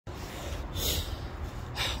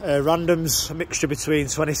randoms, a mixture between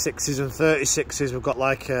 26s and 36s. We've got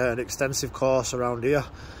like an extensive course around here.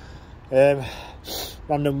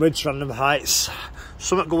 Random widths, random heights.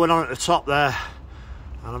 Something going on at the top there,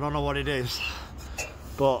 and I don't know what it is,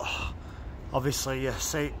 but obviously your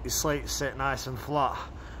slates sit nice and flat,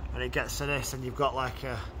 and it gets to this and you've got like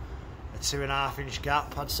a 2.5 inch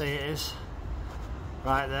gap, I'd say it is,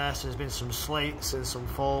 right there. So there's been some slates and some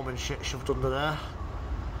foam and shit shoved under there,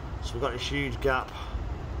 so we've got this huge gap.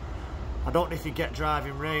 I don't know if you get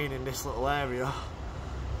driving rain in this little area,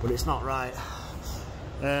 but it's not right.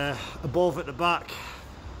 Above at the back,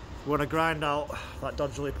 we want to grind out that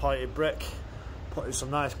dodgily pointed brick, put in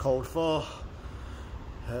some nice cold 4,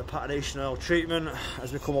 patination oil treatment.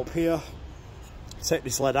 As we come up here, take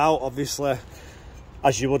this lead out, obviously,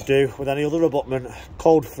 as you would do with any other abutment.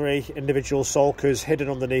 Cold 3 individual sulkers hidden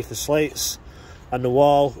underneath the slates, and the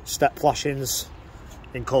wall step flashings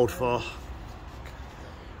in cold 4.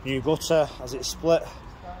 New gutter as it's split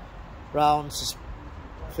round to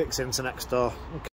fix into next door. Okay.